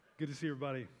Good to see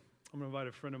everybody. I'm going to invite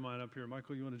a friend of mine up here.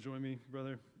 Michael, you want to join me,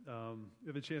 brother? We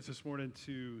have a chance this morning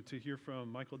to hear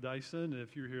from Michael Dyson. And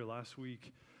if you were here last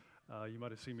week, you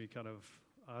might have seen me kind of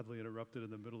oddly interrupted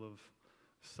in the middle of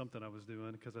something I was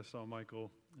doing because I saw Michael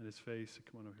and his face.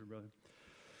 Come on over here,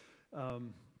 brother.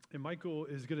 And Michael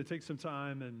is going to take some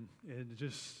time and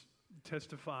just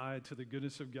testify to the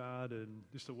goodness of God and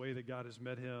just the way that God has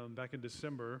met him. Back in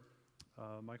December,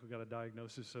 Michael got a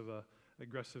diagnosis of a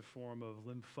aggressive form of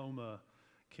lymphoma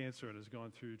cancer and has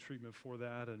gone through treatment for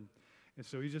that. And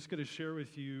so he's just going to share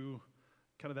with you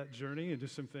kind of that journey and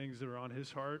just some things that are on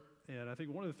his heart. And I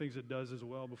think one of the things it does as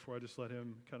well, before I just let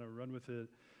him kind of run with it,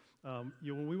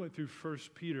 when we went through 1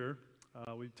 Peter,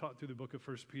 we taught through the book of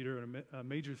 1 Peter, and a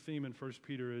major theme in 1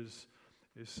 Peter is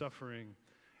suffering.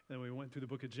 And we went through the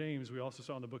book of James. We also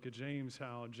saw in the book of James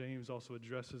how James also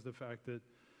addresses the fact that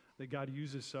God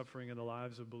uses suffering in the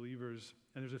lives of believers.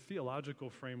 And there's a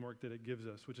theological framework that it gives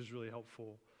us, which is really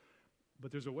helpful.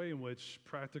 But there's a way in which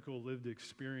practical lived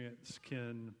experience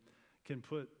can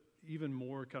put even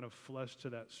more kind of flesh to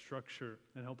that structure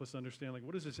and help us understand, like,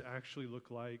 what does this actually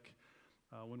look like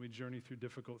when we journey through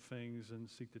difficult things and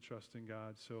seek to trust in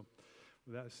God. So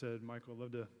with that said, Michael,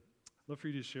 I'd love for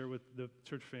you to share with the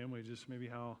church family just maybe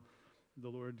how the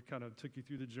Lord kind of took you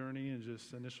through the journey and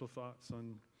just initial thoughts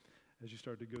on as you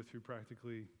start to go through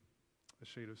practically a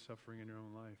shade of suffering in your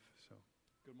own life. So,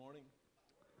 good morning.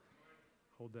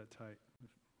 Hold that tight.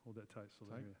 Hold that tight. So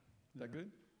tight? Is that good?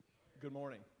 Good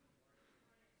morning.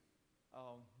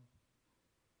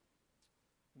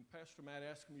 When Pastor Matt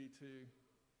asked me to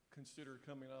consider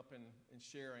coming up and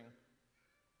sharing,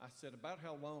 I said, about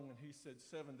how long? And he said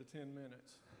 7 to 10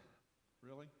 minutes.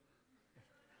 Really?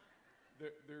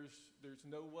 There's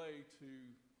no way to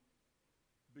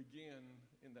begin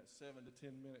in that 7 to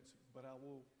 10 minutes, but I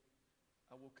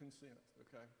will consent,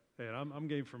 okay? Hey, and I'm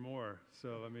game for more.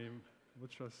 So, I mean, we'll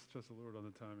trust the Lord on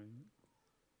the timing.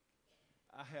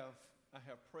 I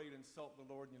have prayed and sought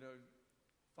the Lord,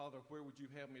 Father, where would you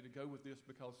have me to go with this?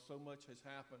 Because so much has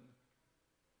happened.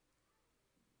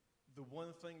 The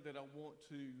one thing that I want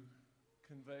to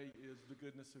convey is the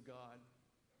goodness of God.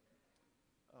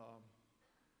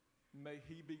 May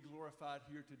he be glorified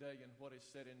here today in what is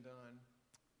said and done.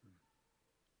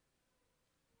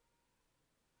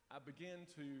 I began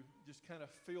to just kind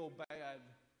of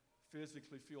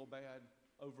physically feel bad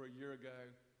over a year ago,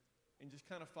 and just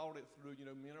kind of fought it through.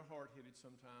 Men are hard-headed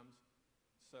sometimes.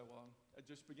 So I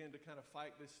just began to kind of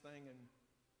fight this thing and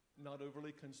not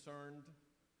overly concerned.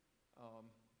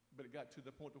 But it got to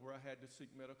the point where I had to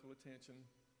seek medical attention.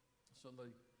 So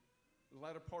the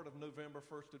latter part of November,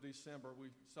 1st of December, we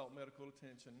sought medical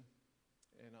attention.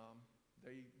 And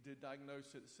they did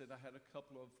diagnose it, said I had a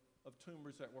couple of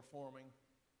tumors that were forming.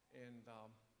 And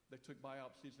they took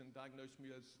biopsies and diagnosed me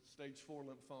as stage 4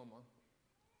 lymphoma.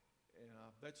 And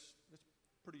that's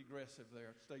pretty aggressive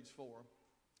there, stage 4.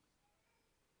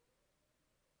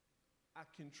 I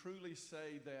can truly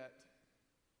say that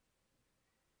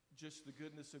just the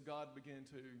goodness of God began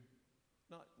to,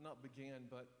 not began,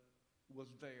 but was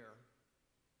there.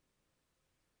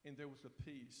 And there was a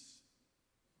peace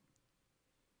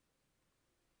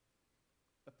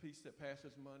that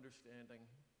passes my understanding.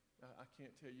 I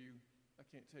can't tell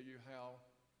you how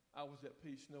I was at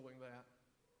peace knowing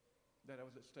that I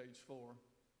was at stage 4.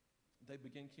 They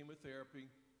began chemotherapy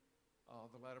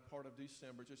the latter part of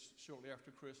December, just shortly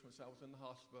after Christmas. I was in the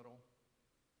hospital.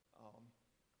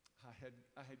 I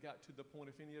had got to the point,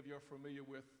 if any of you are familiar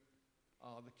with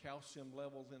the calcium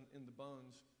levels in the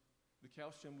bones, the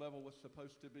calcium level was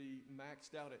supposed to be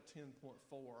maxed out at 10.4.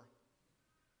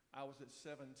 I was at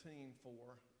 17.4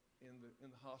 in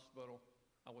the hospital.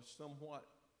 I was somewhat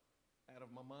out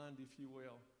of my mind, if you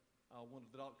will. One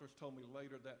of the doctors told me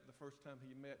later that the first time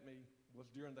he met me was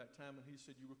during that time, and he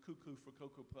said, "You were cuckoo for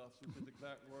Cocoa Puffs," was his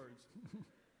exact words.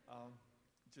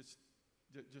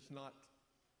 Just not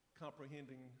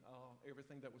comprehending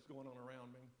everything that was going on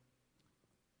around me.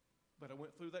 But I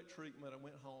went through that treatment. I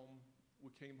went home. We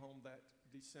came home that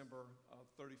December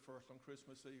 31st on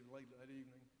Christmas Eve, late that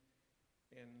evening,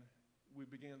 and we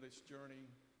began this journey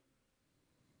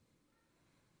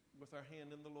with our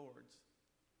hand in the Lord's.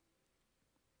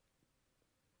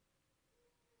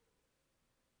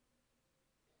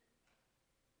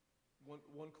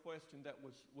 One question that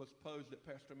was posed that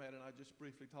Pastor Matt and I just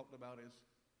briefly talked about is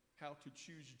how to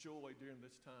choose joy during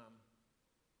this time.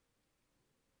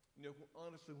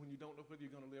 Honestly, when you don't know whether you're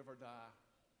going to live or die,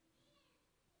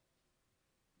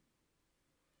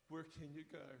 where can you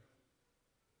go?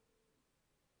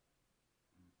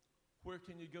 Where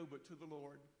can you go but to the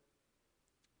Lord?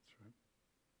 That's right.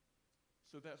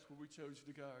 So that's where we chose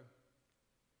to go.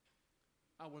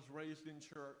 I was raised in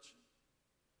church.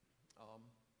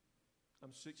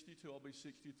 I'm 62. I'll be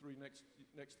 63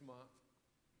 next month.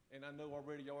 And I know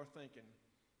already y'all are thinking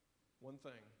one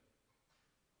thing.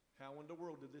 How in the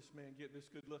world did this man get this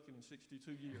good looking in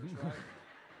 62 years, right?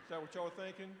 Is that what y'all are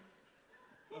thinking?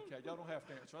 Okay, y'all don't have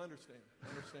to answer. I understand.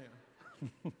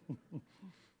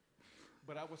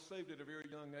 But I was saved at a very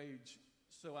young age,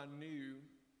 so I knew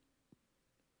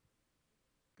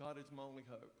God is my only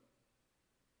hope.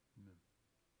 Amen.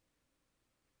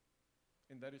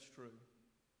 And that is true.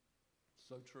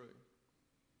 So true.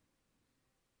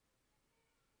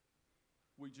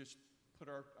 We just put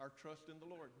our trust in the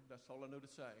Lord. That's all I know to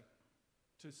say.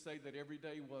 To say that every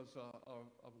day was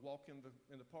a walk in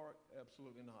the park,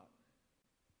 absolutely not.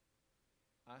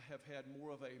 I have had more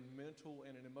of a mental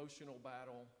and an emotional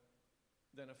battle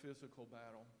than a physical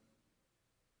battle.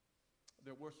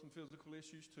 There were some physical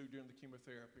issues too during the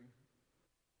chemotherapy,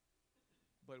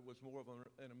 but it was more of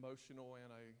an emotional and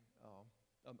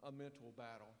a mental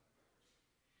battle.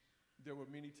 There were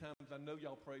many times, I know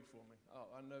y'all prayed for me. Oh,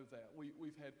 I know that.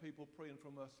 We've had people praying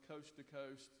from us coast to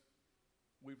coast.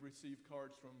 We've received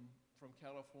cards from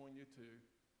California to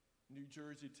New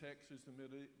Jersey, Texas,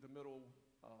 the middle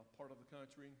part of the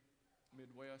country,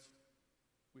 Midwest.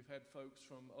 We've had folks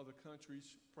from other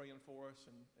countries praying for us,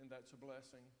 and that's a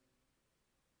blessing.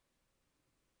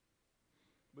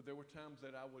 But there were times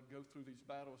that I would go through these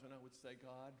battles and I would say,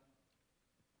 God,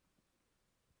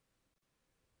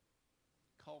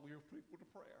 call your people to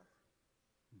prayer.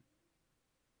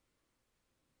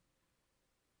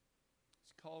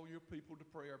 Call your people to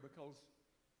prayer because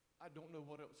I don't know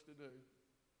what else to do.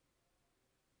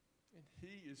 And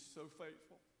he is so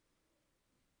faithful.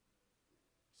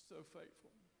 So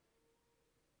faithful.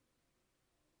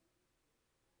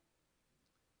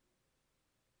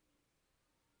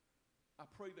 I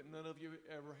pray that none of you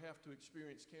ever have to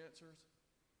experience cancers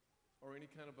or any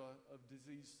kind of a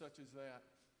disease such as that.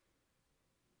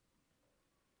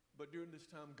 But during this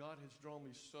time, God has drawn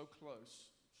me so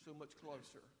close, so much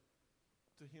closer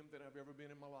to him than I've ever been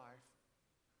in my life.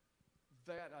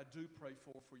 That I do pray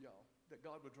for y'all, that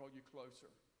God would draw you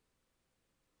closer.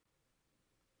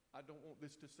 I don't want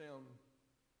this to sound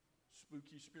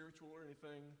spooky spiritual or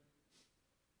anything,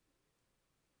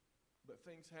 but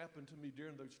things happened to me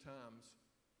during those times.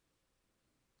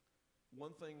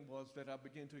 One thing was that I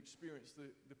began to experience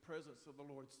the presence of the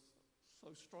Lord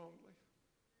so strongly.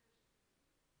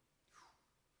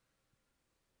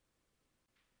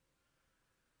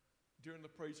 During the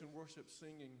praise and worship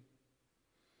singing,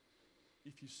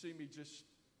 if you see me just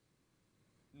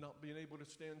not being able to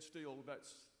stand still,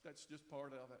 that's just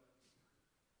part of it.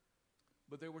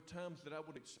 But there were times that I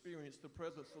would experience the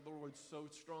presence of the Lord so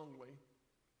strongly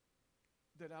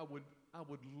that I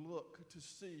would look to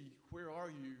see, where are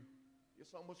you?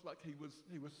 It's almost like he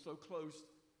was so close,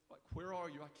 like, where are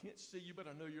you? I can't see you, but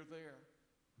I know you're there.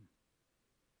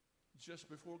 Just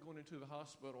before going into the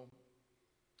hospital,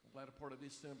 the latter part of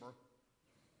December,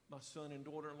 my son and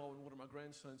daughter-in-law and one of my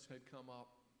grandsons had come up.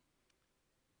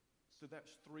 So that's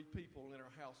 3 people in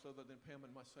our house other than Pam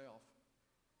and myself.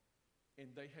 And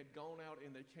they had gone out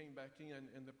and they came back in,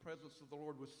 and the presence of the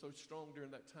Lord was so strong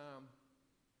during that time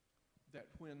that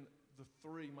when the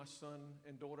 3, my son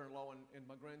and daughter-in-law and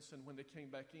my grandson, when they came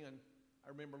back in, I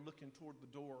remember looking toward the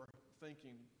door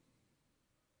thinking,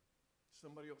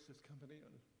 somebody else is coming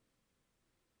in.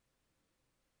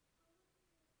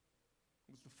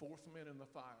 It was the 4th man in the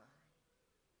fire.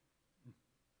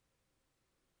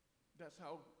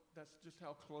 That's just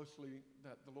how closely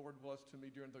that the Lord was to me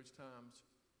during those times,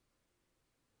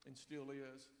 and still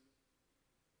is.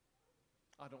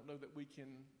 I don't know that we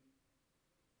can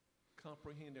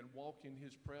comprehend and walk in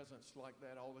his presence like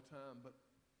that all the time, but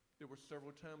there were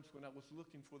several times when I was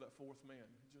looking for that 4th man.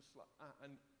 Just like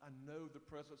I know the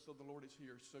presence of the Lord is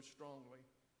here so strongly.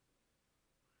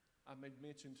 I made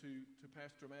mention to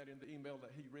Pastor Matt in the email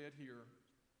that he read here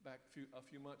back a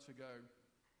few months ago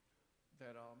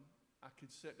that I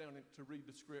could sit down to read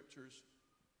the scriptures,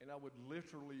 and I would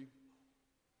literally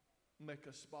make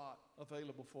a spot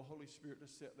available for Holy Spirit to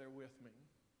sit there with me,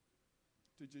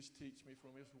 to just teach me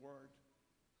from his word.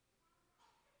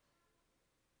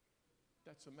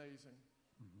 That's amazing.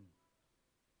 Mm-hmm.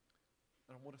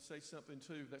 And I want to say something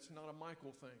too. That's not a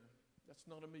Michael thing. That's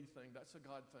not a me thing. That's a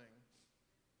God thing.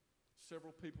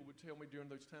 Several people would tell me during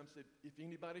those times that if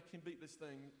anybody can beat this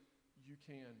thing, you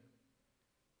can.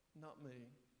 Not me.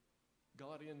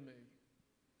 God in me.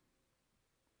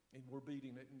 And we're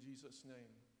beating it in Jesus'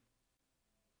 name.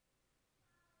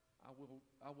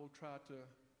 I will try to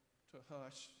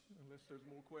hush unless there's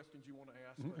more questions you want to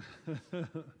ask me.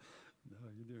 No,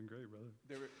 you're doing great, brother.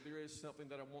 There is something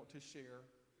that I want to share.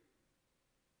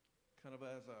 kind of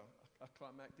as a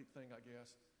climactic thing, I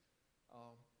guess.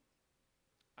 Um,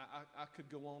 I could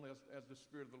go on as the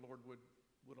Spirit of the Lord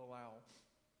would allow,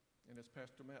 and as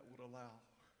Pastor Matt would allow.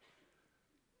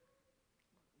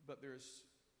 But there's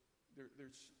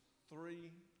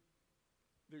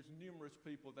numerous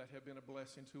people that have been a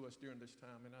blessing to us during this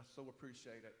time, and I so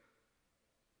appreciate it.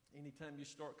 Anytime you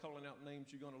start calling out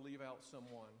names, you're going to leave out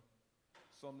someone.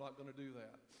 So I'm not going to do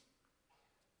that.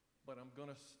 But I'm going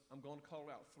to call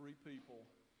out 3 people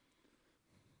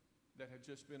that have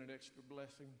just been an extra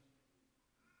blessing.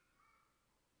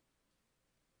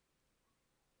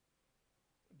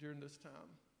 During this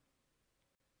time.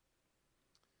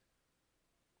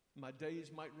 My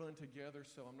days might run together,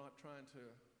 so I'm not trying to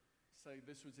say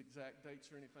this was exact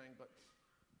dates or anything, but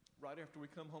right after we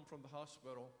come home from the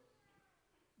hospital,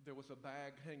 there was a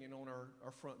bag hanging on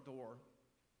our front door,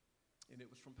 and it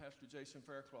was from Pastor Jason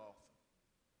Faircloth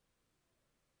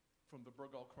from the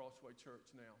Burgaw Crossway Church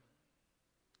now.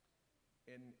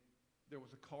 And there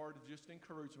was a card of just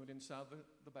encouragement inside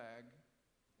the bag,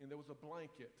 and there was a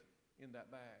blanket in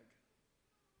that bag.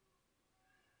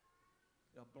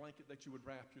 A blanket that you would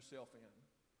wrap yourself in.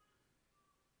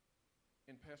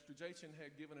 And Pastor Jason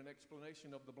had given an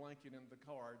explanation of the blanket in the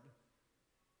card,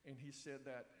 and he said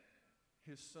that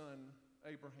his son,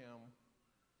 Abraham,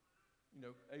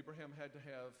 Abraham had to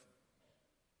have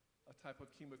a type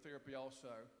of chemotherapy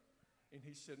also. And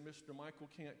he said, Mr. Michael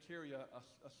can't carry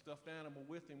a stuffed animal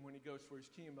with him when he goes for his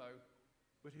chemo,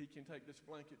 but he can take this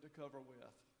blanket to cover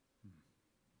with.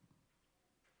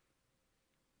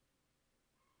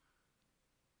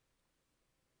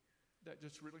 That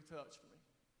just really touched me.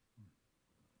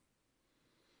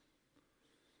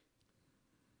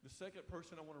 The second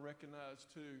person I want to recognize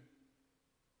too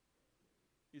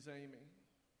is Amy.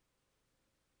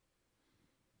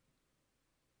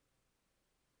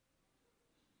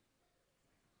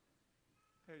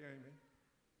 Hey, Amy.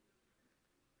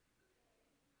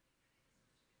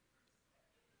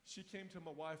 She came to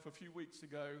my wife a few weeks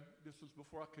ago. This was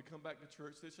before I could come back to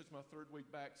church. This is my 3rd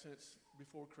week back since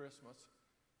before Christmas.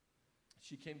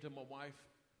 She came to my wife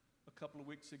a couple of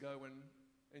weeks ago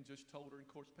and just told her, and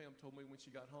of course Pam told me when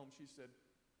she got home, she said,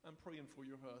 I'm praying for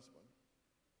your husband.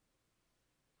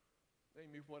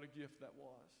 Amy, what a gift that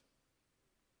was.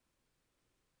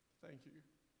 Thank you.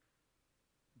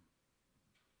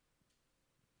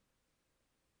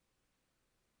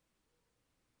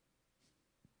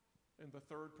 And the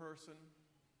third person,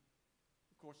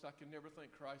 of course, I can never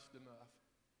thank Christ enough.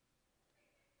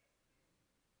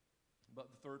 But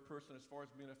the third person, as far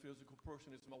as being a physical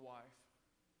person, is my wife.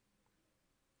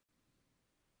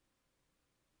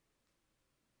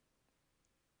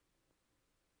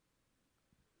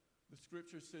 The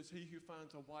scripture says, he who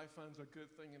finds a wife finds a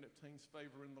good thing and obtains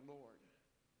favor in the Lord.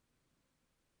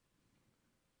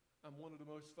 I'm one of the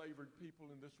most favored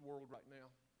people in this world right now.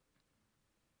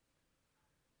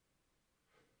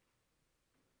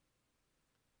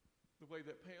 The way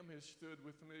that Pam has stood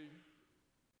with me,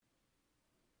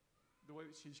 the way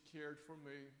that she's cared for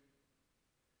me.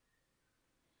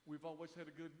 We've always had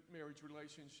a good marriage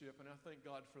relationship, and I thank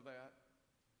God for that.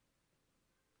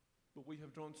 But we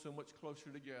have drawn so much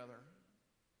closer together.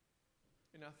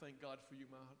 And I thank God for you,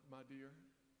 my dear,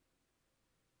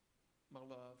 my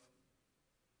love,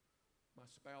 my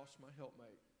spouse, my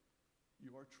helpmate.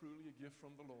 You are truly a gift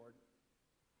from the Lord.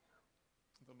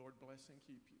 The Lord bless and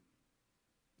keep you.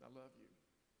 I love you.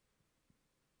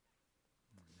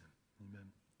 Amen.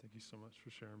 Thank you so much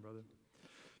for sharing, brother.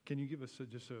 Can you give us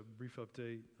just a brief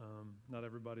update? Not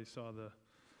everybody saw the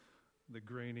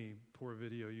grainy, poor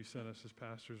video you sent us as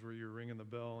pastors where you were ringing the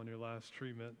bell on your last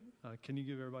treatment. Can you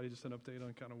give everybody just an update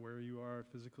on kind of where you are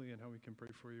physically and how we can pray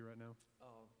for you right now?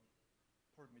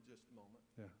 Pardon me just a moment.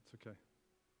 Yeah, it's okay.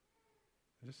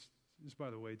 Just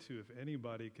by the way, too, if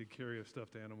anybody could carry a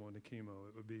stuffed animal into chemo,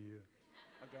 it would be you.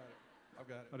 I've got it.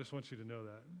 I just want you to know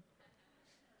that.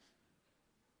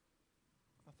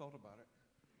 I thought about it.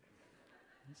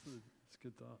 It's a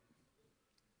good thought.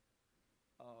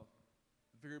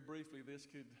 Very briefly, this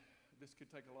could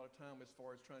take a lot of time as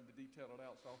far as trying to detail it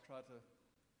out, so I'll try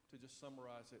to just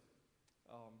summarize it.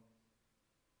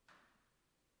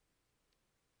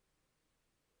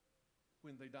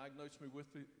 When they diagnosed me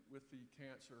with the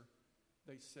cancer,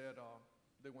 they said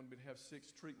they wanted me to have 6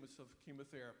 treatments of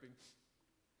chemotherapy.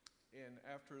 And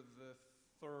after the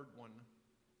 3rd one,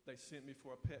 they sent me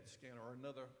for a PET scan or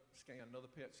another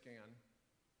PET scan.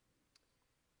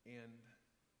 And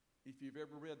if you've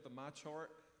ever read the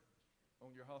MyChart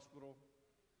on your hospital,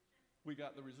 we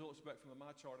got the results back from the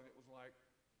MyChart, and it was like,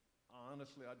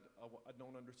 honestly, I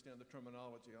don't understand the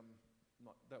terminology. I'm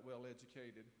not that well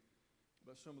educated.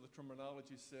 but some of the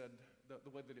terminology said, the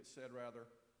way that it said, rather,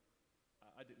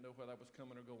 I didn't know whether I was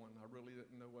coming or going. I really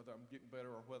didn't know whether I'm getting better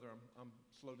or whether I'm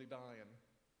slowly dying.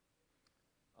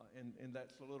 And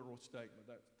that's a literal statement.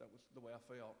 That was the way I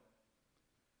felt.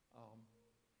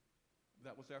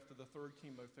 That was after the third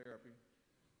chemotherapy,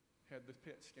 had the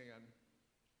PET scan,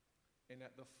 and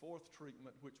at the fourth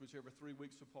treatment, which was every 3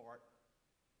 weeks apart,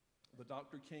 the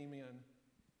doctor came in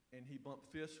and he bumped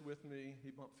fists with me,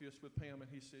 he bumped fists with Pam, and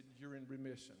he said, "You're in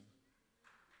remission."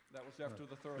 That was after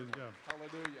the third one.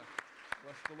 Hallelujah.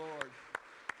 Bless the Lord.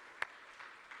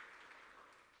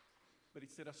 But he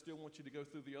said, "I still want you to go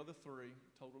through the other 3,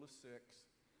 total of 6.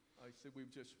 He said,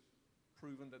 "We've just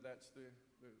proven that that's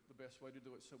the best way to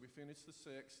do it." So we finished the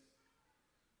 6th.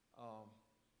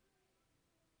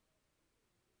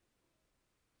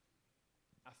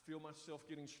 I feel myself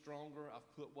getting stronger.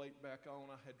 I've put weight back on.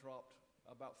 I had dropped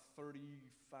about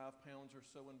 35 pounds or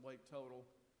so in weight total.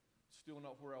 Still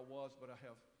not where I was, but I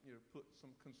have put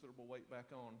some considerable weight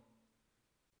back on.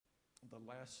 The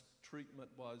last treatment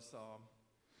was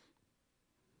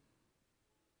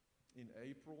in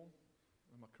April.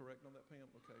 Am I correct on that, Pam?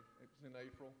 Okay, it was in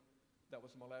April. That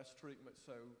was my last treatment,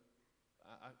 so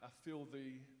I feel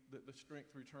the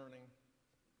strength returning.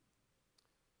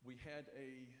 We had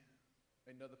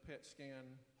another PET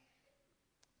scan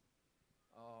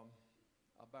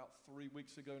about 3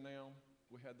 weeks ago now.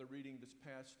 We had the reading this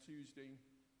past Tuesday,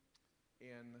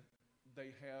 and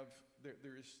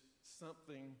there is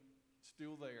something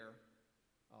still there.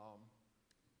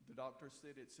 The doctor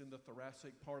said it's in the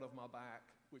thoracic part of my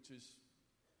back, which is,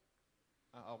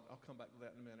 I'll come back to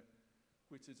that in a minute,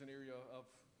 which is an area of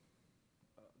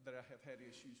that I have had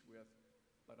issues with.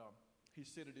 But he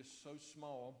said it is so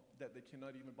small that they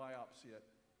cannot even biopsy it,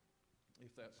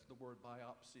 if that's the word,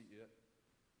 biopsy it.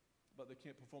 But they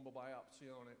can't perform a biopsy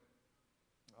on it.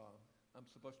 I'm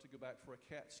supposed to go back for a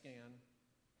CAT scan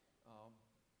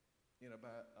in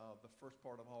about the first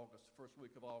part of August, the first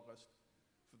week of August,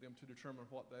 for them to determine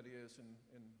what that is and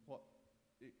what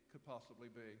it could possibly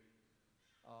be.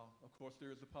 Of course,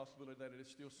 there is a possibility that it is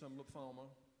still some lymphoma.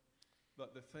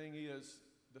 But the thing is,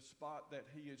 the spot that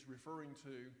he is referring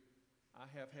to, I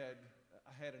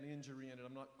had an injury in it.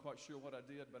 I'm not quite sure what I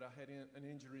did, but I had an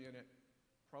injury in it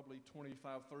probably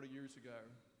 25, 30 years ago.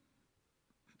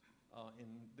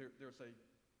 And there's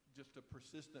just a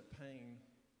persistent pain,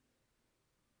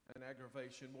 an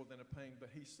aggravation more than a pain, but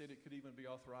he said it could even be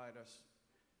arthritis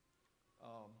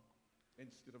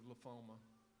instead of lymphoma.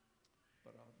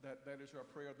 But that is our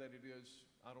prayer, that it is.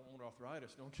 I don't want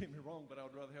arthritis, don't get me wrong, but I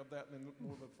would rather have that than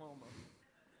more lymphoma.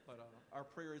 But our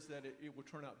prayer is that it will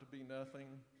turn out to be nothing.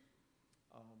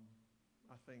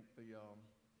 I think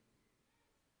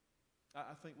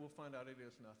I think we'll find out it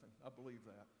is nothing. I believe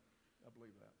that.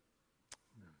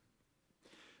 Amen.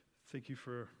 Thank you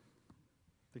for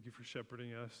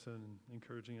shepherding us and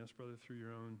encouraging us, brother, through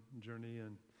your own journey.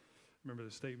 And remember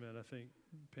the statement, I think,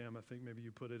 Pam, maybe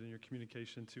you put it in your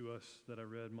communication to us that I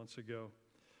read months ago.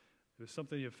 It was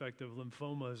something effective.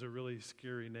 Lymphoma is a really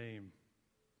scary name,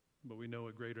 but we know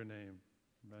a greater name,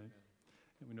 right? Amen.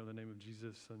 And we know the name of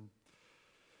Jesus. And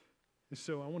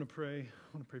so I want to pray.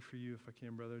 I want to pray for you if I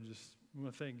can, brother. We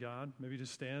want to thank God. Maybe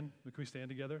just stand. Can we stand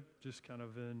together? Just kind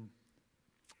of in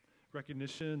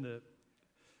recognition that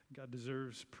God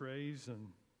deserves praise. And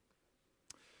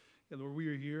yeah, Lord, we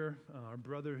are here. Our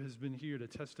brother has been here to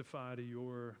testify to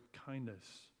your kindness.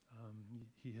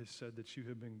 He has said that you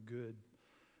have been good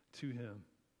to him.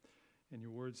 And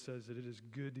your word says that it is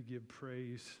good to give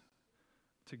praise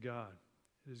to God.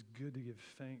 It is good to give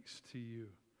thanks to you,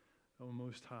 O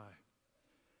Most High.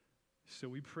 So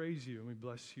we praise you and we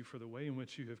bless you for the way in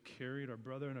which you have carried our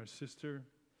brother and our sister.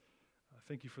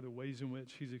 Thank you for the ways in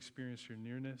which he's experienced your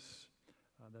nearness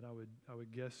that I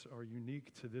would guess are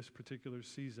unique to this particular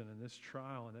season and this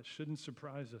trial. And that shouldn't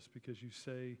surprise us, because you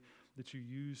say that you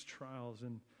use trials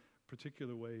in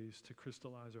particular ways to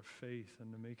crystallize our faith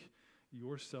and to make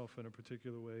yourself in a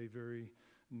particular way very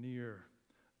near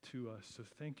to us. So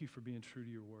thank you for being true to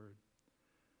your word.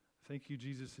 Thank you,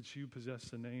 Jesus, that you possess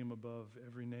the name above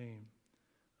every name,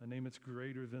 a name that's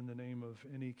greater than the name of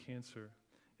any cancer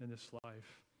in this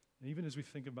life. And even as we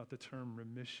think about the term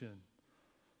remission,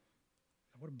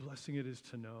 what a blessing it is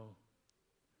to know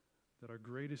that our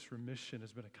greatest remission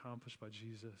has been accomplished by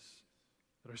Jesus,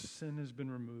 that our sin has been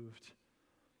removed.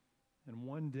 And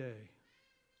one day,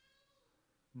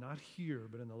 not here,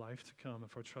 but in the life to come,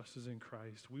 if our trust is in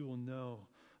Christ, we will know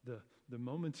the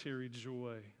momentary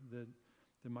joy that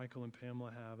Michael and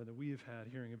Pamela have and that we have had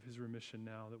hearing of his remission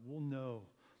now, that we'll know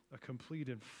a complete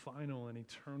and final and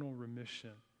eternal remission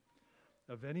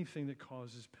of anything that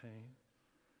causes pain.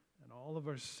 And and all of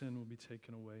our sin will be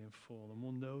taken away in full, and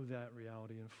we'll know that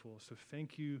reality in full. So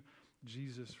thank you,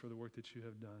 Jesus, for the work that you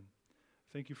have done.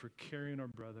 Thank you for carrying our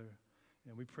brother,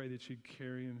 and we pray that you'd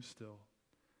carry him still,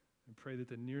 and pray that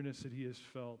the nearness that he has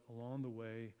felt along the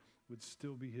way would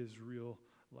still be his real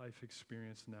life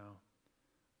experience now.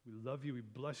 We love you, we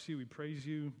bless you, we praise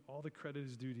you. All the credit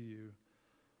is due to you.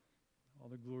 All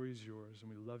the glory is yours, and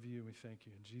we love you, and we thank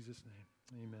you. In Jesus'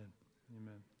 name, amen.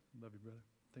 Amen. Love you, brother.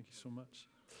 Thank you so much.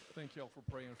 Thank y'all for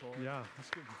praying for us. Yeah, that's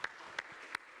good.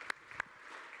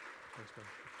 Thanks, brother.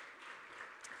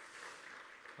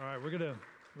 All right,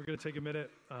 we're gonna take a minute.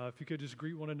 If you could just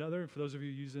greet one another. For those of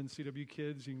you using CW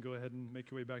Kids, you can go ahead and make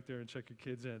your way back there and check your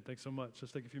kids in. Thanks so much.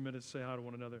 Let's take a few minutes to say hi to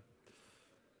one another.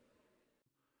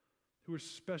 Who are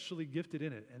specially gifted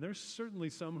in it. And there's certainly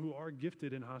some who are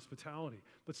gifted in hospitality,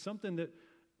 but something that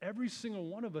every single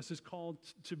one of us is called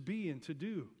to be and to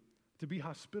do, to be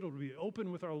hospitable, to be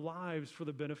open with our lives for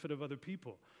the benefit of other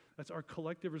people. That's our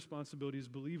collective responsibility as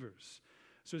believers.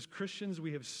 So as Christians,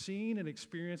 we have seen and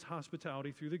experienced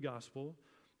hospitality through the gospel.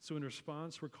 So in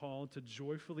response, we're called to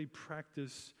joyfully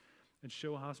practice and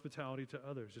show hospitality to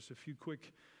others. Just a few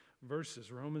quick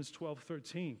verses. Romans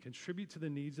 12:13, contribute to the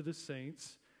needs of the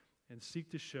saints and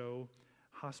seek to show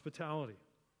hospitality.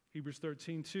 Hebrews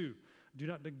 13:2, do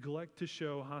not neglect to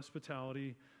show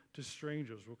hospitality to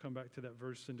strangers. We'll come back to that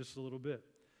verse in just a little bit.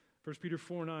 1 Peter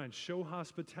 4:9, show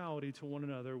hospitality to one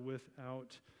another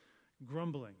without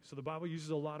grumbling. So the Bible uses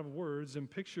a lot of words and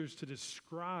pictures to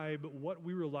describe what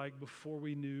we were like before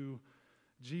we knew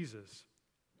Jesus.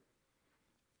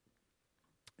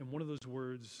 And one of those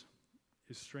words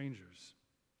is strangers.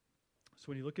 So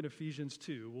when you look at Ephesians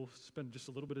 2, we'll spend just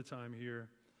a little bit of time here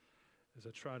as I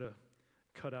try to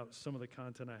cut out some of the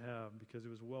content I have because it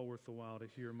was well worth the while to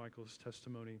hear Michael's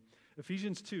testimony.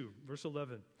 Ephesians 2, verse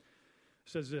 11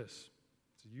 says this.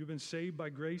 So you've been saved by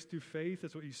grace through faith.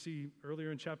 That's what you see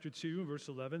earlier in chapter 2, verse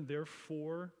 11.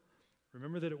 Therefore,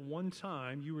 remember that at one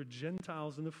time you were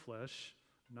Gentiles in the flesh,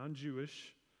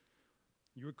 non-Jewish.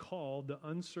 You were called the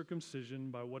uncircumcision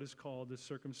by what is called the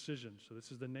circumcision. So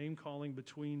this is the name calling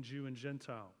between Jew and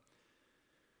Gentile.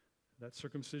 That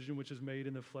circumcision which is made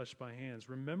in the flesh by hands.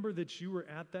 Remember that you were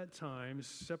at that time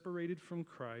separated from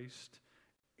Christ,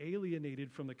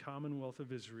 alienated from the commonwealth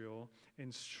of Israel,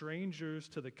 and strangers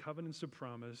to the covenants of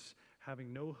promise,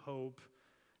 having no hope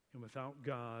and without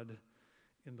God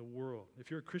in the world.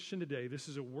 If you're a Christian today, this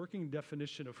is a working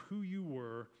definition of who you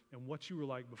were and what you were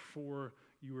like before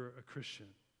you were a Christian.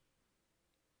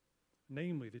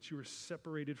 Namely, that you were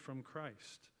separated from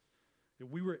Christ, that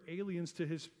we were aliens to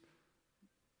his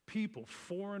people,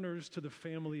 foreigners to the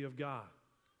family of God.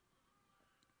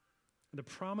 And the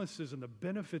promises and the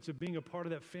benefits of being a part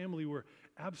of that family were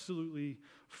absolutely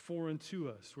foreign to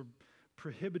us. We're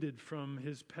prohibited from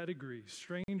his pedigree,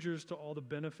 strangers to all the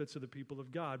benefits of the people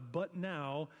of God. But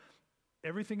now,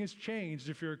 everything has changed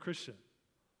if you're a Christian.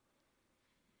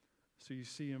 So you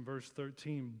see in verse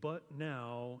 13, but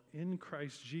now, in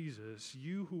Christ Jesus,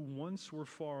 you who once were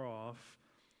far off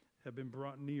have been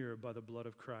brought near by the blood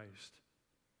of Christ.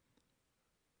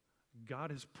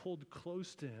 God has pulled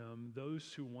close to him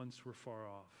those who once were far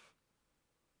off.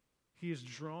 He has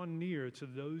drawn near to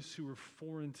those who were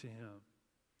foreign to him,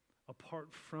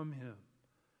 apart from him.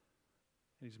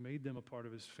 And he's made them a part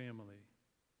of his family.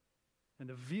 And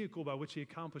the vehicle by which he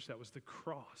accomplished that was the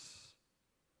cross.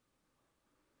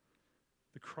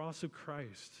 The cross of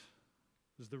Christ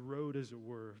is the road, as it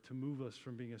were, to move us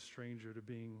from being a stranger to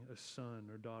being a son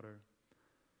or daughter.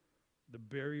 The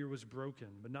barrier was broken,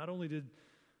 but not only did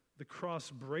the cross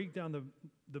break down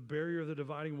the barrier of the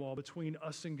dividing wall between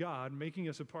us and God, making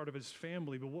us a part of his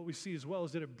family. But what we see as well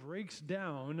is that it breaks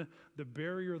down the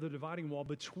barrier of the dividing wall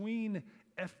between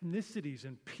ethnicities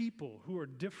and people who are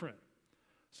different.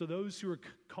 So those who are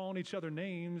calling each other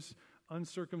names,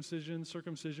 uncircumcision,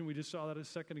 circumcision, we just saw that a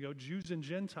second ago, Jews and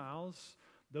Gentiles,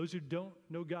 those who don't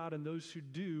know God and those who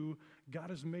do,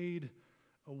 God has made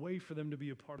a way for them to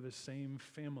be a part of the same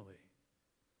family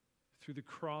through the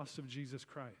cross of Jesus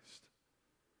Christ.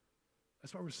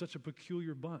 That's why we're such a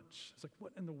peculiar bunch. It's like,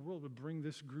 what in the world would bring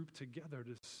this group together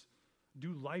to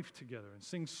do life together and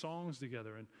sing songs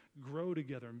together and grow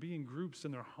together and be in groups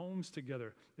in their homes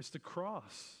together? It's the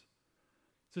cross.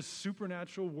 It's a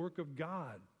supernatural work of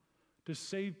God to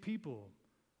save people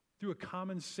through a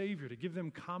common Savior, to give them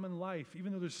common life,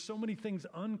 even though there's so many things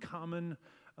uncommon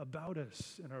about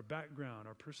us in our background,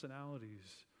 our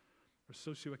personalities, our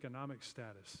socioeconomic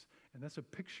status. And that's a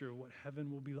picture of what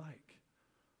heaven will be like.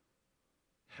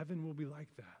 Heaven will be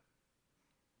like that.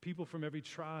 People from every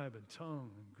tribe and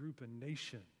tongue and group and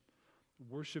nation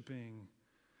worshiping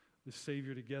the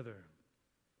Savior together.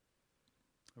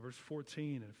 Verse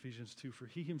 14 in Ephesians 2, for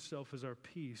he himself is our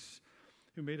peace,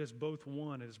 who made us both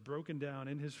one, and has broken down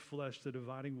in his flesh the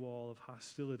dividing wall of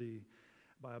hostility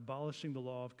by abolishing the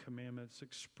law of commandments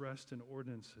expressed in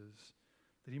ordinances,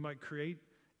 that he might create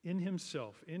in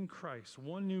himself, in Christ,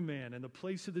 one new man in the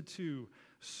place of the two,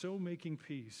 so making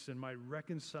peace, and might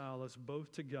reconcile us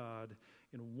both to God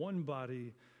in one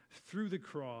body through the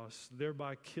cross,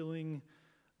 thereby killing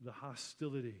the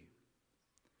hostility.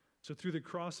 So through the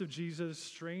cross of Jesus,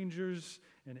 strangers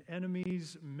and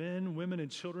enemies, men, women, and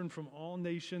children from all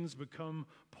nations become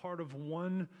part of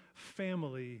one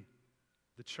family,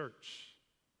 the church,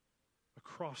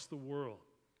 across the world.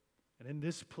 And in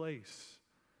this place,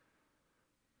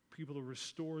 people are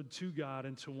restored to God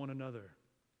and to one another.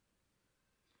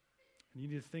 And you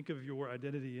need to think of your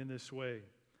identity in this way.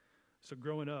 So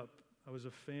growing up, I was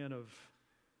a fan of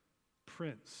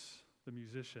Prince, the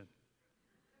musician.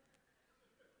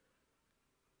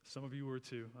 Some of you were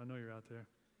too. I know you're out there.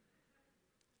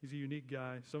 He's a unique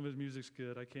guy. Some of his music's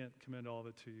good. I can't commend all of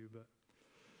it to you,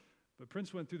 but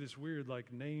Prince went through this weird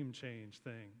name change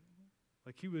thing.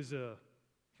 He was a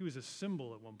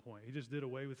symbol at one point. He just did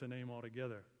away with the name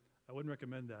altogether. I wouldn't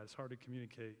recommend that. It's hard to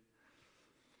communicate.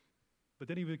 But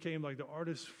then he became the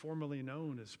artist formerly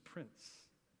known as Prince.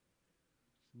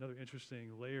 Another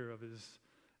interesting layer of his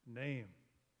name.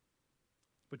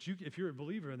 But if you're a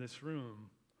believer in this room,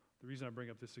 the reason I bring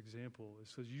up this example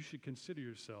is because you should consider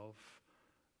yourself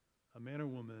a man or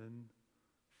woman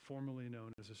formerly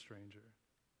known as a stranger.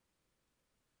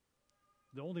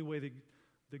 The only way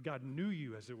that God knew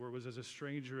you, as it were, was as a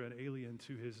stranger and alien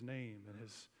to his name and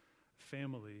his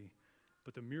family.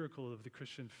 But the miracle of the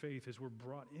Christian faith is we're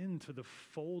brought into the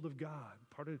fold of God,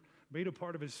 made a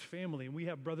part of his family, and we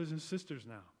have brothers and sisters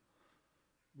now.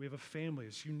 We have a family.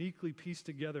 It's uniquely pieced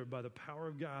together by the power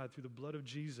of God through the blood of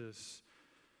Jesus.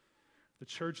 The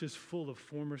church is full of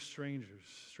former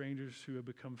strangers who have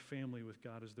become family with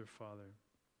God as their Father.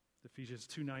 Ephesians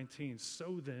 2:19,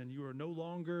 so then you are no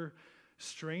longer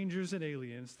strangers and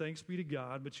aliens, thanks be to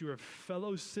God, but you are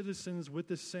fellow citizens with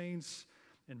the saints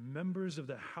and members of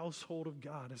the household of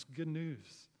God. That's good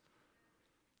news.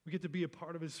 We get to be a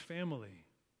part of his family.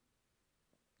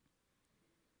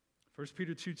 1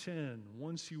 Peter 2:10,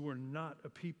 once you were not a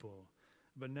people,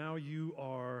 but now you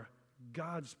are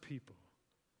God's people.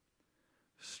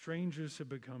 Strangers have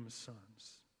become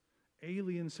sons.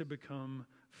 Aliens have become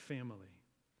family.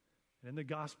 And in the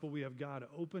gospel, we have God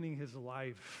opening his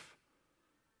life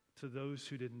to those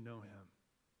who didn't know him,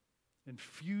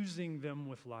 infusing them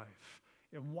with life.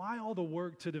 And why all the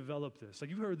work to develop this?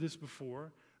 You've heard this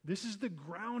before. This is the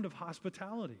ground of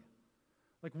hospitality.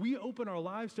 We open our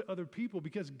lives to other people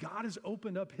because God has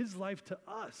opened up his life to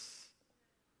us.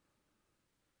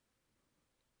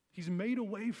 He's made a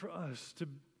way for us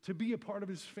to be a part of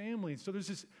his family. So there's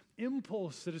this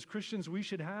impulse that as Christians we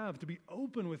should have to be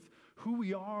open with who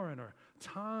we are and our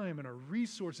time and our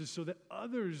resources so that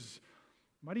others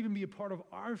might even be a part of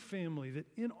our family, that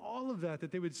in all of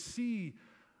that they would see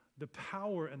the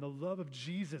power and the love of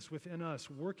Jesus within us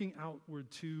working outward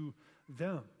to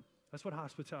them. That's what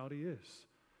hospitality is.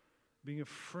 Being a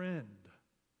friend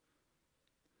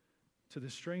to the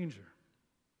stranger.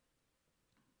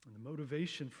 And the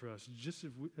motivation for us,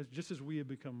 just as we have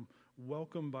become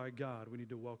welcomed by God, we need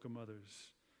to welcome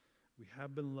others. We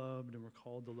have been loved and we're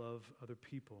called to love other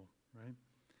people, right?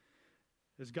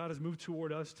 As God has moved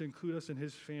toward us to include us in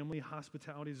his family,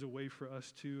 hospitality is a way for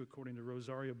us to, according to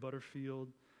Rosaria Butterfield,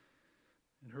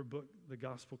 in her book, The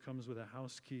Gospel Comes with a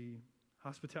House Key,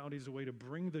 hospitality is a way to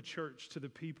bring the church to the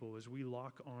people as we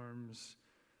lock arms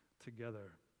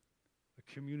together.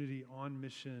 A community on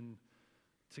mission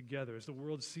together. As the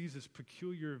world sees this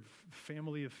peculiar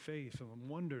family of faith and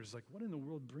wonders, what in the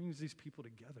world brings these people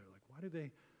together? Why do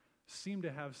they seem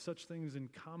to have such things in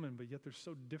common, but yet they're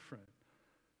so different?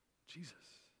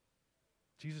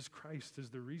 Jesus Christ is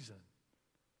the reason.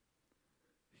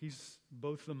 He's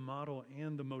both the model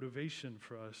and the motivation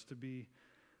for us to be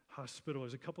hospitable.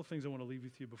 There's a couple things I want to leave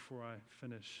with you before I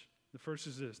finish. The first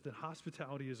is this, that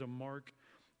hospitality is a mark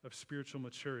of spiritual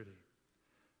maturity.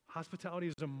 Hospitality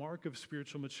is a mark of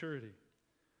spiritual maturity.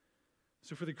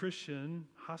 So for the Christian,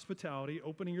 hospitality,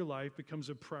 opening your life, becomes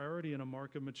a priority and a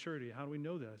mark of maturity. How do we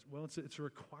know that? Well, it's a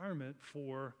requirement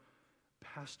for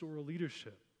pastoral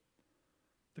leadership.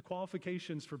 The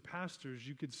qualifications for pastors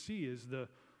you could see is the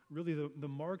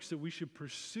marks that we should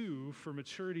pursue for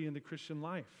maturity in the Christian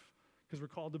life, because we're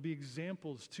called to be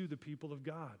examples to the people of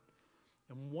God.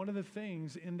 And one of the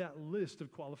things in that list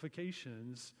of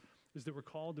qualifications is that we're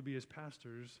called to be, as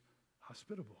pastors,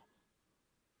 hospitable,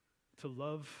 to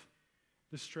love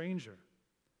the stranger.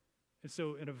 And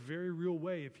so in a very real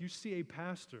way, if you see a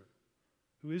pastor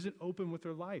who isn't open with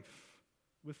their life,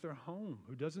 with their home,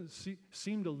 who doesn't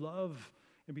seem to love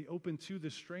and be open to the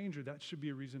stranger, that should be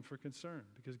a reason for concern,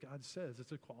 because God says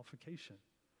it's a qualification.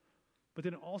 But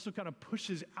then it also kind of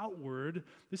pushes outward.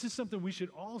 This is something we should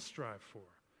all strive for.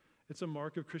 It's a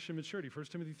mark of Christian maturity. 1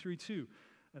 Timothy 3:2,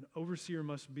 an overseer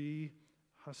must be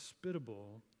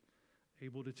hospitable,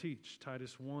 able to teach.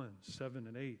 Titus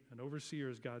 1:7-8, an overseer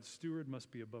as God's steward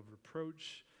must be above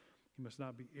reproach. He must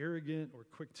not be arrogant or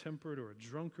quick-tempered or a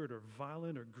drunkard or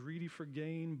violent or greedy for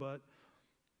gain, but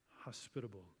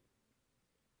hospitable.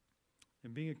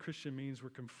 And being a Christian means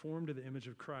we're conformed to the image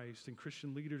of Christ, and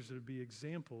Christian leaders are to be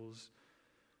examples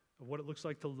of what it looks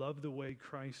like to love the way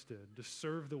Christ did, to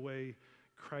serve the way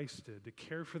Christ did, to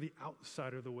care for the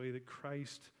outsider the way that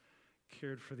Christ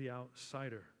cared for the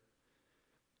outsider.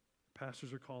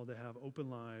 Pastors are called to have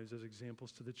open lives as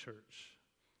examples to the church,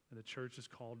 and the church is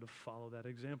called to follow that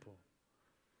example.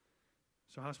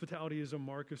 So hospitality is a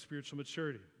mark of spiritual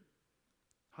maturity.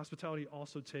 Hospitality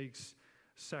also takes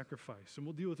sacrifice, and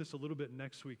we'll deal with this a little bit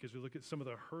next week as we look at some of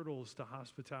the hurdles to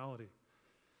hospitality.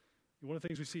 One of the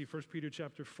things we see, 1 Peter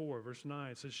chapter 4, verse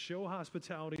 9, it says, show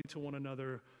hospitality to one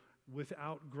another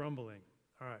without grumbling.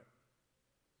 All right.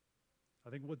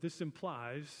 I think what this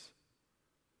implies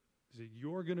is that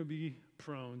you're going to be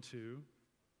prone to,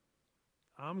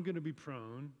 I'm going to be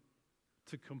prone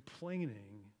to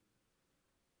complaining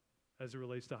as it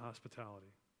relates to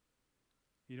hospitality.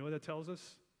 You know what that tells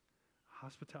us?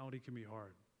 Hospitality can be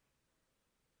hard.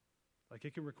 Like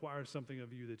it can require something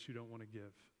of you that you don't want to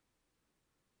give.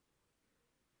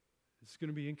 It's going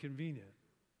to be inconvenient.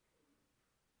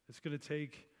 It's going to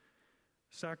take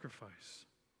sacrifice.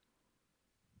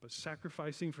 But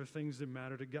sacrificing for things that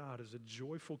matter to God is a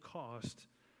joyful cost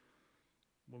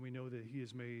when we know that He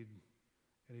has made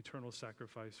an eternal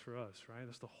sacrifice for us, right?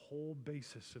 That's the whole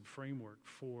basis and framework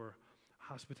for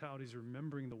hospitality, is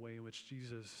remembering the way in which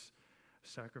Jesus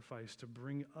sacrificed to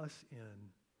bring us in,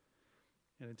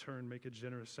 and in turn make a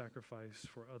generous sacrifice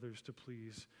for others to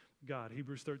please God.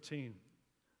 Hebrews 13,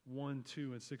 1,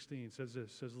 2, and 16 says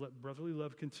this, says, let brotherly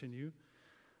love continue.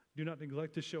 Do not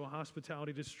neglect to show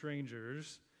hospitality to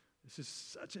strangers. This is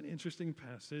such an interesting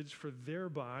passage, for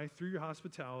thereby, through your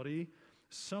hospitality,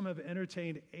 some have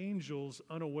entertained angels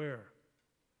unaware.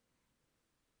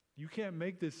 You can't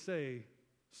make this say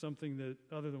something that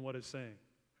other than what it's saying.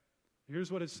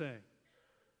 Here's what it's saying.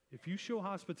 If you show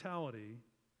hospitality,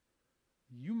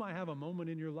 you might have a moment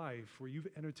in your life where you've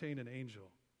entertained an angel.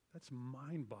 That's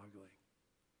mind-boggling.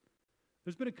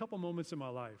 There's been a couple moments in my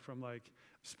life where I'm like,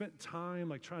 spent time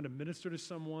like trying to minister to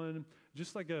someone,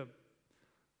 just like a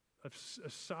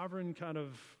sovereign kind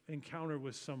of encounter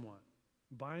with someone,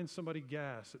 buying somebody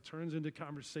gas. It turns into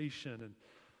conversation,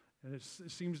 and it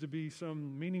seems to be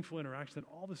some meaningful interaction. And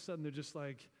all of a sudden, they're just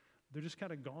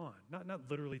kind of gone. Not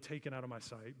literally taken out of my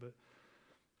sight,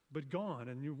 but gone.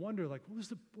 And you wonder, like, what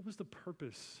was the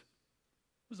purpose?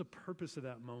 What was the purpose of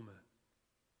that moment?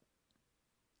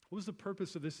 What was the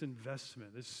purpose of this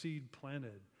investment, this seed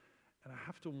planted? And I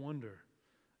have to wonder,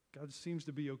 God seems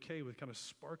to be okay with kind of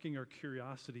sparking our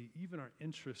curiosity, even our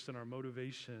interest and our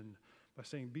motivation, by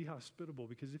saying, be hospitable,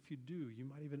 because if you do, you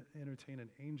might even entertain an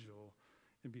angel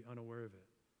and be unaware of it.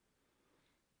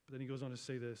 But then he goes on to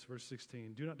say this, verse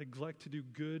 16, do not neglect to do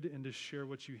good and to share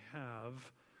what you have,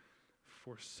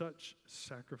 for such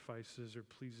sacrifices are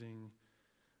pleasing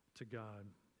to God.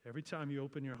 Every time you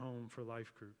open your home for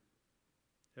life group,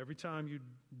 every time you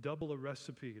double a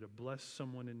recipe to bless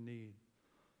someone in need,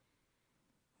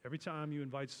 every time you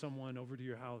invite someone over to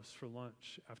your house for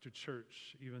lunch after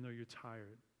church, even though you're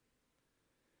tired,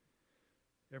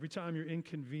 every time you're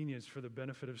inconvenienced for the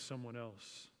benefit of someone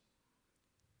else,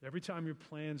 every time your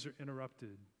plans are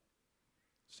interrupted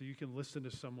so you can listen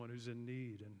to someone who's in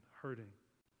need and hurting,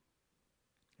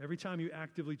 every time you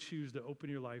actively choose to open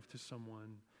your life to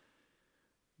someone,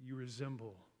 you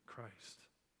resemble Christ.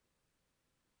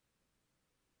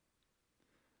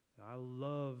 I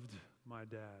loved my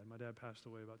dad. My dad passed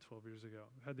away about 12 years ago.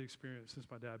 I've had the experience since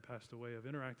my dad passed away of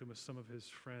interacting with some of his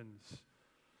friends.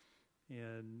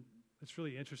 And it's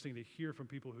really interesting to hear from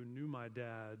people who knew my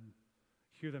dad,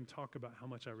 hear them talk about how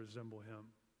much I resemble him.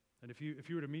 And if you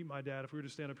were to meet my dad, if we were to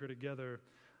stand up here together,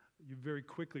 you very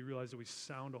quickly realize that we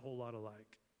sound a whole lot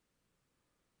alike.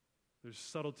 There's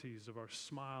subtleties of our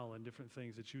smile and different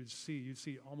things that you'd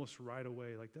see almost right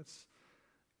away. Like,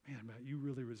 man, Matt, you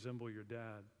really resemble your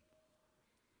dad.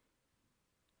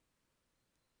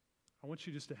 I want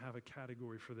you just to have a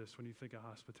category for this when you think of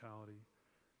hospitality.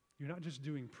 You're not just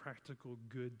doing practical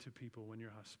good to people when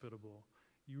you're hospitable.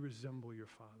 You resemble your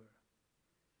Father.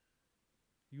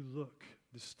 you look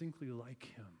distinctly like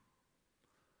him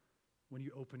when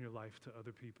you open your life to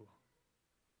other people.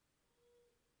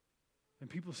 And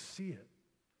people see it.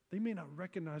 They may not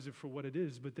recognize it for what it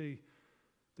is, but they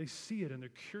see it and they're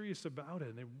curious about it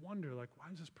and they wonder, like, why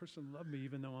does this person love me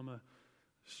even though I'm a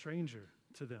stranger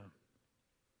to them?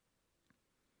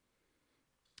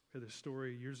 I heard this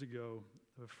story years ago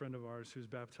of a friend of ours who was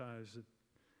baptized.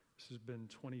 This has been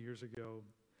 20 years ago.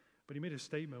 But he made a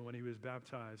statement when he was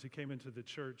baptized. He came into the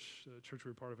church we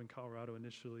were part of in Colorado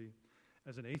initially,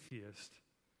 as an atheist.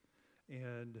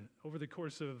 And over the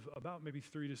course of about maybe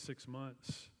 3 to 6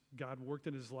 months, God worked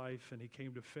in his life and he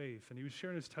came to faith. And he was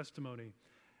sharing his testimony.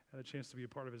 I had a chance to be a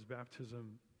part of his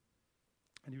baptism.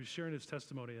 And he was sharing his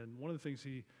testimony. And one of the things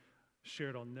he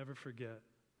shared, I'll never forget,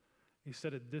 he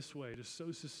said it this way, just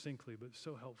so succinctly, but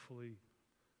so helpfully.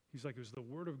 He's like, it was the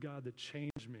word of God that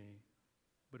changed me,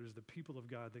 but it was the people of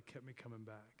God that kept me coming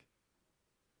back.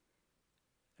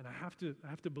 And I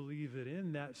have to believe that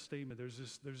in that statement, there's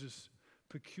this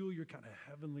peculiar kind of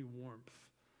heavenly warmth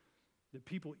that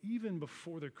people, even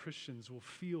before they're Christians, will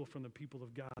feel from the people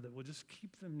of God that will just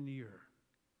keep them near.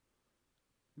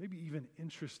 Maybe even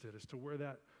interested as to where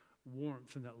that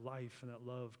warmth and that life and that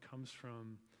love comes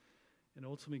from, and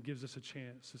ultimately gives us a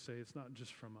chance to say it's not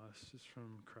just from us, it's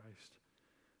from Christ.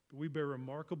 But we bear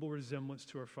remarkable resemblance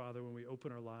to our Father when we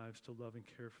open our lives to love and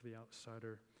care for the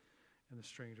outsider and the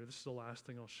stranger. This is the last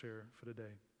thing I'll share for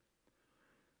today.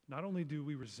 Not only do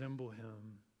we resemble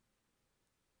him,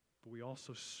 but we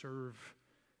also serve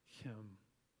him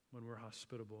when we're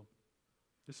hospitable.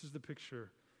 This is the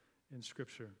picture in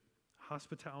Scripture.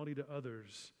 Hospitality to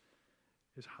others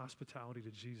is hospitality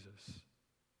to Jesus.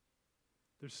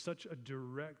 There's such a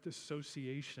direct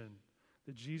association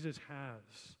that Jesus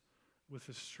has with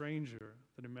a stranger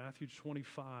that in Matthew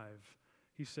 25,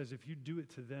 he says, if you do it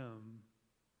to them,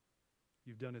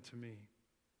 you've done it to me.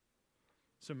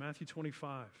 So Matthew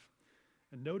 25,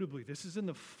 and notably, this is in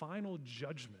the final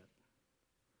judgment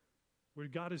where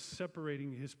God is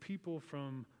separating his people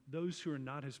from those who are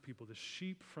not his people, the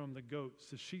sheep from the goats,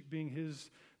 the sheep being his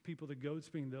people, the goats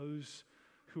being those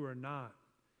who are not.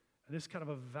 And this kind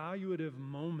of evaluative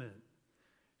moment,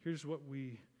 here's what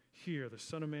we hear. The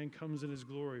Son of Man comes in his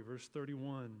glory, verse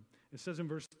 31. It says in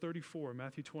verse 34,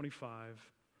 Matthew 25,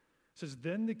 it says,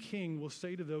 then the king will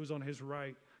say to those on his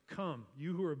right, come,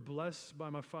 you who are blessed by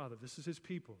my Father. This is his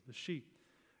people, the sheep.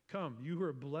 Come, you who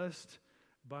are blessed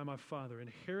by my Father.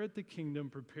 Inherit the kingdom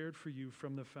prepared for you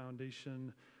from the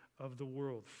foundation of the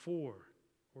world. For,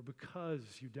 or because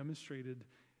you demonstrated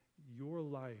your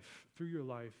life, through your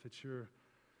life, that you're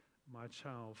my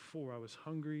child. For I was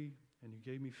hungry, and you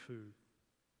gave me food.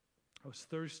 I was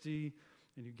thirsty,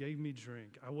 and you gave me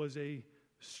drink. I was a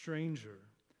stranger,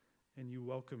 and you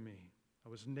welcomed me. I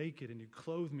was naked, and you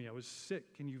clothed me. I was sick,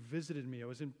 and you visited me. I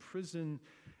was in prison,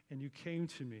 and you came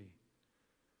to me.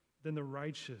 Then the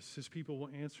righteous, his people, will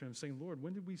answer him, saying, Lord,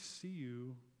 when did we see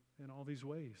you in all these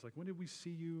ways? Like, when did we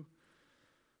see you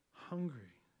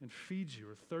hungry and feed you,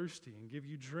 or thirsty and give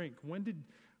you drink? When did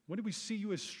we see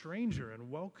you a stranger and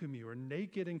welcome you, or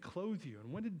naked and clothe you?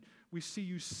 And when did we see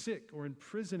you sick or in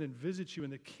prison and visit you?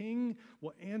 And the king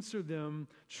will answer them,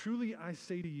 truly I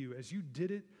say to you, as you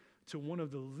did it to one of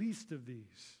the least of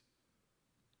these,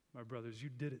 my brothers, you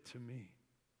did it to me.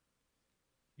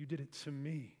 You did it to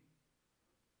me.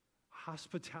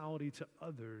 Hospitality to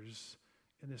others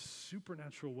in this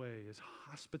supernatural way is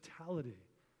hospitality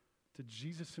to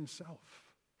Jesus himself.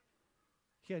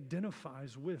 He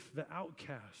identifies with the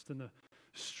outcast and the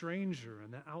stranger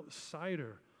and the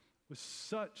outsider with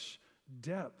such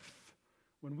depth.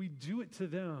 When we do it to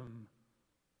them,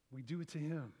 we do it to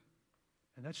him.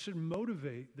 And that should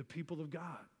motivate the people of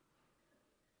God.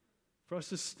 For us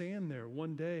to stand there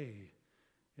one day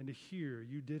and to hear,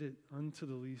 you did it unto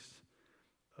the least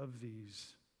of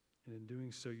these, and in doing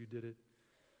so, you did it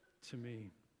to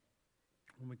me.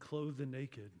 When we clothe the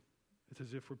naked, it's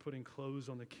as if we're putting clothes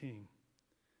on the king.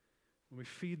 When we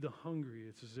feed the hungry,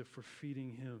 it's as if we're feeding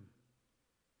him.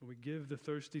 When we give the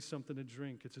thirsty something to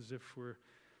drink, it's as if we're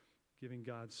giving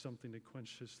God something to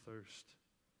quench his thirst.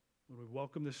 When we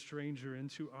welcome the stranger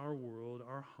into our world,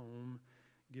 our home,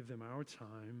 give them our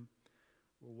time,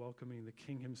 we're welcoming the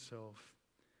King himself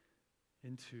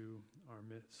into our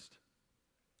midst.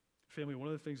 Family, one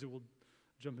of the things that we'll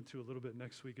jump into a little bit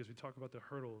next week as we talk about the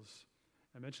hurdles.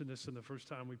 I mentioned this in the first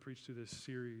time we preached through this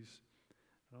series.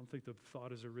 I don't think the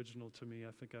thought is original to me.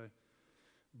 I think I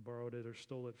borrowed it or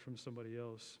stole it from somebody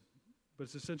else. But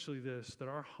it's essentially this, that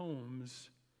our homes,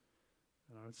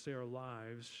 and I would say our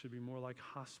lives, should be more like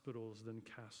hospitals than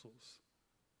castles.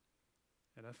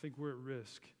 And I think we're at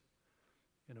risk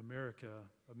in America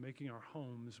of making our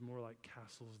homes more like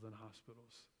castles than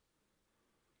hospitals.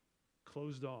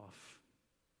 Closed off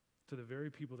to the very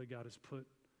people that God has put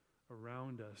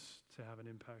around us to have an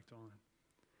impact on.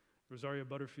 Rosaria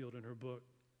Butterfield, in her book,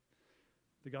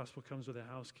 The Gospel Comes with a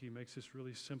House Key, makes this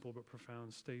really simple but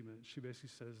profound statement. She basically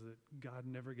says that God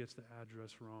never gets the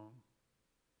address wrong.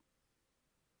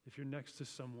 If you're next to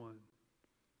someone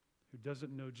who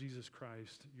doesn't know Jesus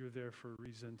Christ, you're there for a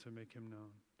reason to make him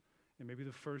known. And maybe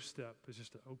the first step is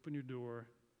just to open your door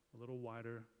a little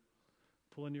wider,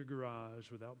 pull in your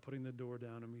garage without putting the door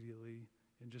down immediately,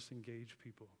 and just engage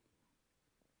people.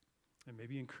 And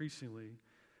maybe increasingly,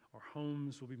 our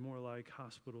homes will be more like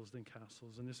hospitals than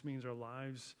castles. And this means our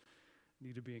lives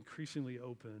need to be increasingly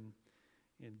open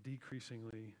and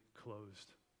decreasingly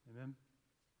closed. Amen?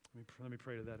 Let me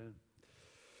pray to that end.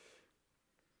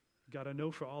 God, I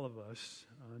know for all of us,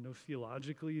 I know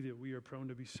theologically that we are prone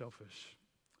to be selfish.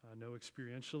 I know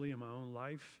experientially in my own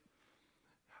life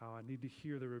how I need to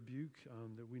hear the rebuke,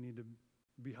 that we need to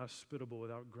be hospitable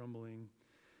without grumbling.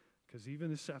 Because even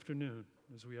this afternoon,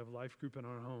 as we have life group in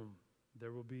our home,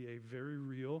 there will be a very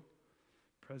real,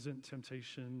 present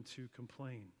temptation to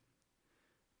complain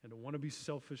and to want to be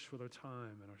selfish with our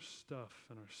time and our stuff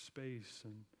and our space.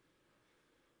 And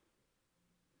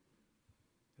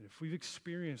if we've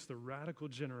experienced the radical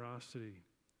generosity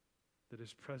that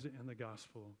is present in the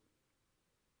gospel,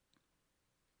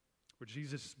 where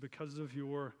Jesus, because of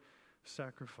your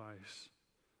sacrifice,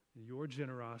 your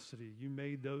generosity, you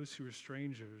made those who were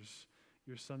strangers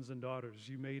your sons and daughters.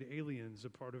 You made aliens a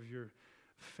part of your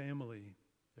family.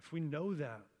 If we know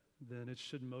that, then it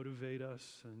should motivate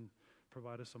us and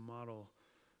provide us a model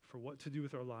for what to do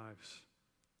with our lives.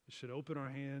 It should open our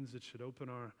hands. It should open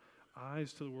our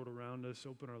eyes to the world around us,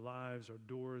 open our lives, our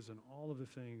doors, and all of the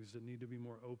things that need to be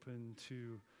more open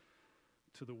to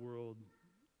the world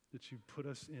that you put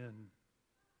us in.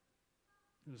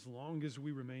 And as long as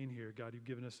we remain here, God, you've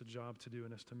given us a job to do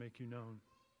and us to make you known.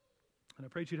 And I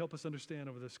pray that you'd help us understand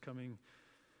over this coming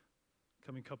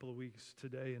couple of weeks,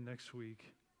 today and next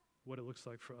week, what it looks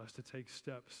like for us to take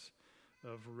steps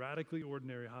of radically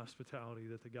ordinary hospitality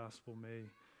that the gospel may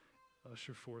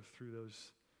usher forth through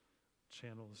those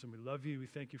channels. And we love you. We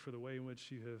thank you for the way in which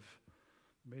you have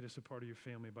made us a part of your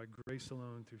family by grace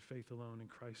alone, through faith alone, in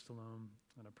Christ alone.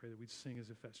 And I pray that we'd sing as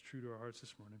if that's true to our hearts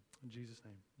this morning. In Jesus'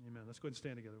 name, amen. Let's go ahead and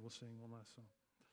stand together. We'll sing one last song.